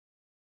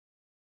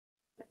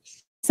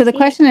So the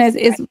question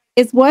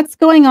is what's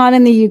going on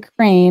in the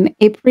Ukraine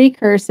a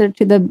precursor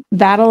to the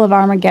Battle of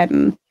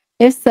Armageddon?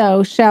 If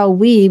so, shall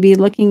we be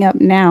looking up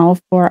now,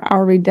 for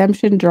our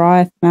redemption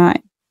draweth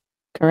nigh?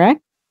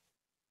 Correct?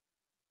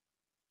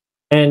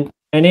 And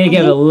I need to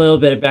give a little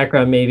bit of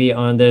background maybe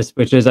on this,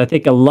 which is I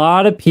think a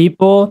lot of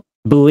people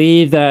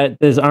believe that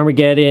this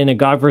Armageddon and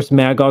Gog versus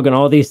Magog and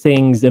all these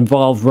things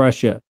involve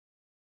Russia.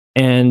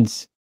 And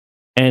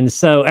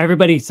so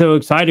everybody's so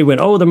excited when,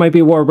 oh, there might be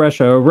a war with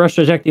Russia, or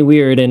Russia's acting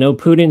weird, and oh,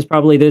 Putin's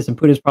probably this and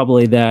Putin's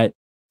probably that.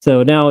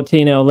 So now,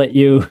 Tina, I'll let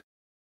you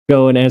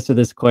go and answer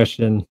this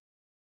question.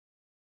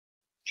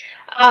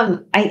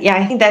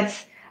 I think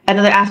that's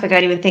another aspect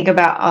I didn't even think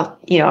about,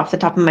 off the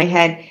top of my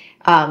head.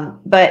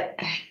 But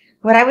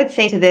what I would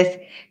say to this,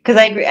 because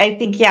I agree, I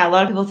think, a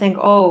lot of people think,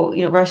 oh,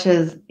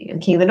 Russia's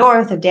king of the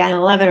north, of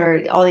Daniel 11,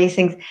 or all these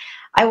things.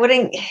 I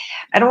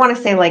don't want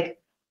to say like,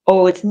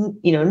 oh, it's,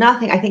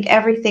 nothing. I think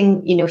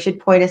everything, should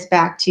point us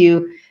back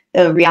to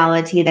the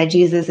reality that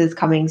Jesus is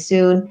coming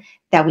soon,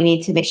 that we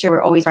need to make sure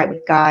we're always right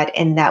with God,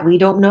 and that we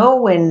don't know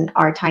when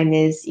our time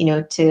is,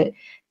 to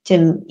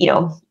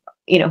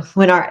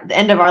when the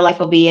end of our life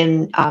will be,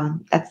 and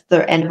that's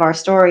the end of our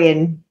story,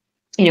 and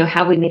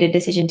how we made a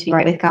decision to be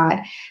right with God.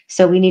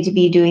 So we need to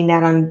be doing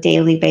that on a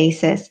daily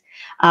basis.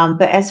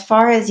 But as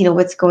far as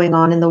what's going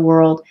on in the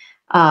world,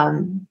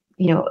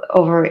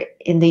 over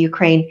in the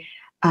Ukraine,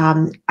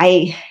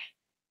 I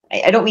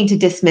don't mean to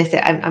dismiss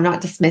it. I'm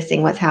not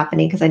dismissing what's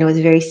happening, because I know it's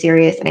very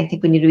serious, and I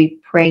think we need to be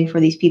praying for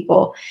these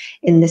people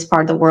in this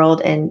part of the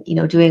world, and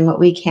doing what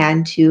we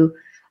can to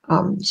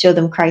show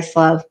them Christ's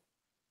love.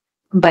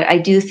 But I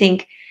do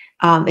think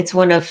it's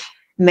one of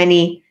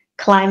many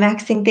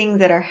climaxing things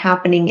that are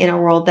happening in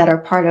our world that are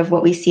part of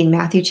what we see in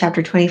Matthew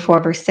chapter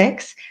 24, verse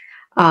 6,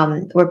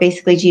 where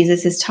basically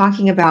Jesus is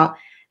talking about,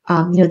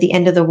 the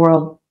end of the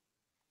world,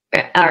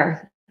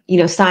 or,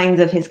 signs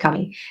of his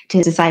coming to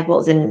his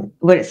disciples. And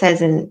what it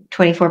says in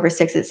 24, verse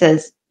 6,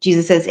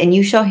 Jesus says, "And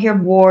you shall hear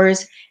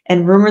wars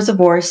and rumors of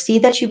wars. See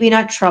that you be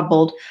not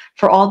troubled,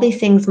 for all these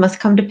things must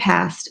come to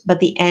pass, but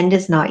the end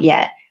is not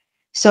yet."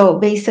 So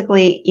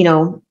basically,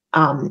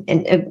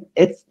 and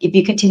if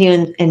you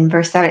continue in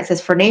verse 7, it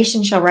says, "For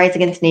nation shall rise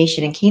against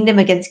nation, and kingdom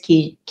against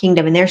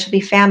kingdom, and there shall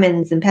be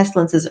famines and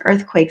pestilences,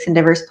 earthquakes in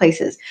diverse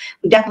places."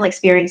 We definitely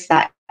experienced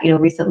that,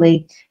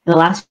 recently in the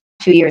last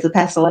few years, the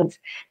pestilence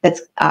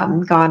that's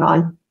gone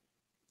on.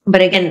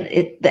 But again,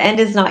 the end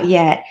is not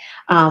yet.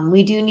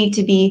 We do need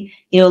to be,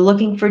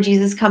 looking for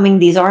Jesus coming.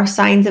 These are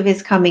signs of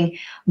his coming,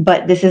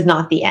 but this is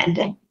not the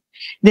end.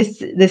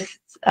 This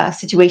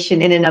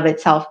situation in and of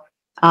itself,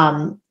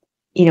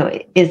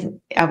 is,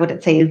 I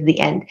wouldn't say is the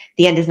end.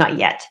 The end is not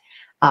yet.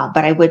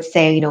 But I would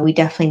say, we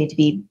definitely need to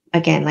be,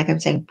 again, like I'm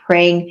saying,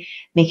 praying,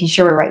 making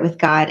sure we're right with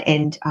God,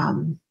 and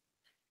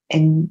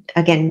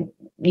again,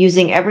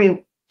 using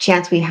every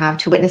chance we have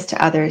to witness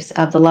to others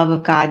of the love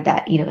of God,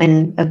 that,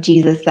 and of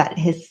Jesus, that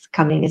his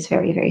coming is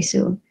very, very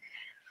soon.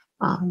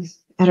 I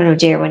don't know,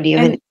 Jay or Wendy, do you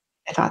have any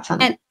thoughts on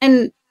that?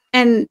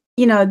 And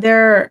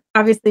there,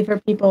 obviously, for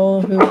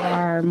people who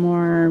are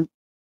more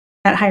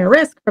at higher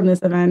risk from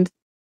this event,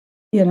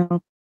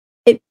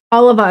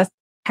 all of us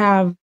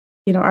have,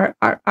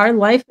 our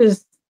life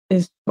is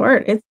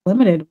short. It's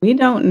limited. We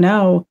don't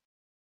know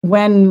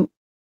when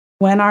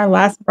our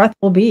last breath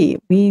will be.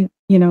 We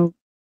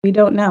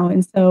don't know.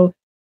 And so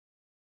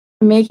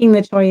making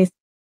the choice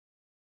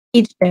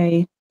each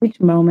day, each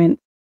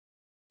moment,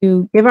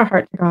 to give our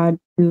heart to God,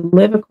 to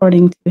live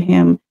according to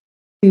him,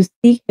 to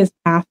seek his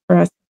path for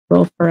us, his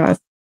will for us,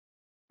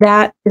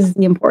 that is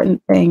the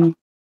important thing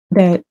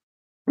that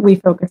we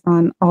focus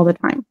on all the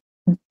time.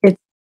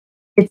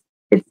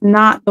 It's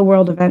not the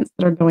world events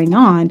that are going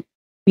on.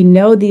 We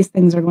know these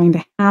things are going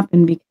to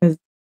happen because,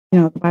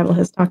 the Bible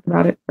has talked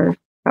about it for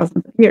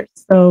thousands of years.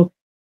 So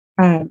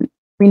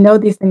we know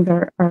these things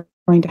are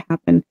going to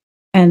happen.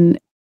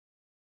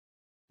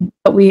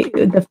 But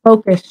the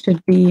focus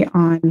should be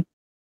on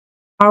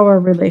our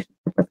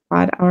relationship with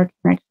God, our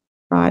connection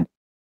with God,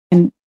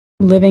 and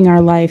living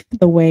our life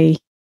the way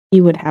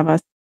he would have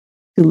us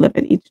to live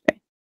it each day.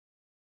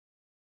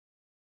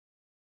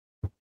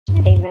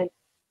 Amen.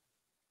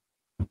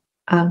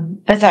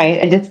 I'm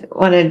sorry, I just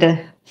wanted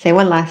to say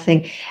one last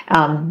thing.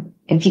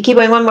 If you keep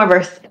going one more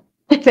verse,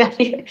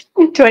 Matthew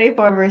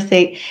 24, verse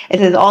 8, it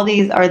says, "All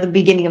these are the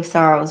beginning of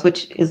sorrows,"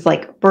 which is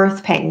like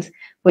birth pangs,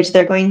 which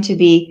they're going to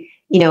be,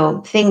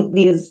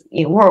 these,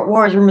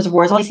 wars, rumors of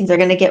wars, all these things are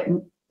going to get,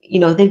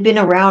 they've been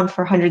around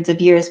for hundreds of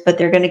years, but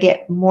they're going to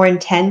get more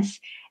intense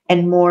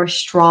and more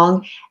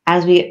strong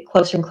as we get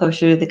closer and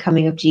closer to the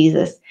coming of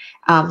Jesus.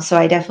 So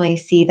I definitely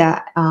see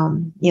that,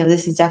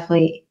 this is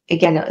definitely,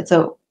 again, it's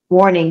a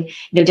warning,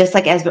 just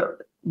like as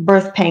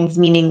birth pangs,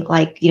 meaning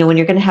like, when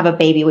you're going to have a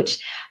baby,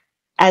 which,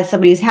 as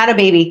somebody who's had a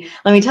baby,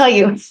 let me tell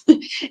you,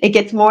 it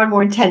gets more and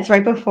more intense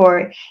right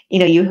before,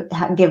 you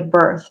give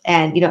birth.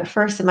 And, at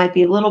first it might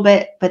be a little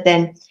bit, but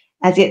then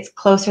as it gets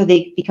closer,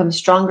 they become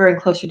stronger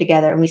and closer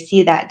together. And we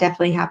see that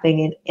definitely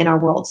happening in our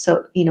world.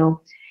 So,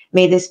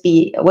 may this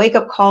be a wake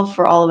up call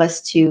for all of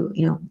us to,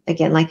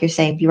 again, like you're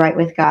saying, be right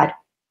with God.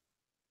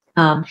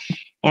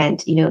 and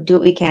do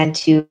what we can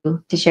to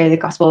share the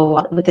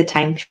gospel with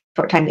the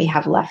short time we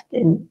have left,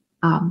 and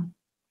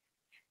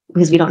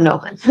because we don't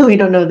know we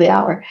don't know the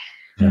hour.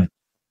 Yeah.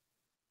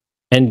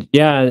 And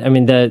yeah, I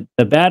mean, the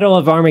battle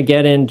of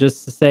Armageddon,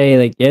 just to say,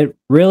 like, it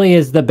really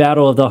is the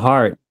battle of the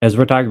heart, as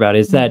we're talking about,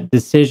 is that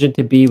decision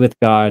to be with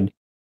God,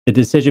 the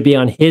decision to be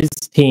on his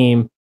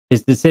team,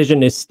 his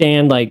decision to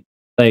stand like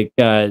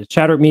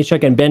Shadrach,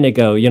 Meshach, and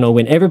Abednego.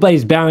 When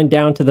everybody's bowing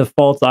down to the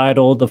false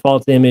idol, the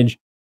false image,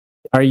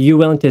 are you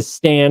willing to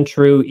stand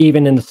true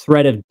even in the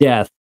threat of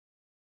death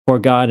for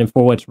God and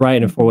for what's right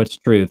and for what's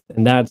truth?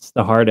 And that's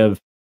the heart of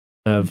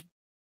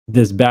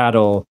this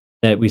battle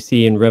that we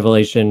see in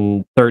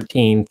Revelation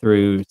 13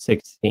 through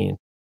 16.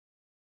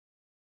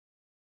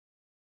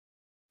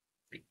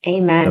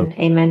 Amen. So,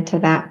 amen to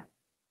that.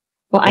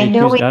 Well, I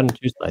know we have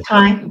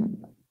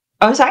time.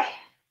 Oh, sorry.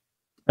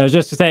 I was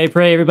just to say,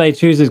 pray everybody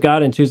chooses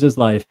God and chooses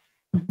life.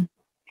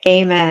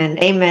 Amen.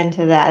 Amen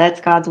to that.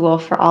 That's God's will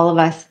for all of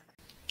us.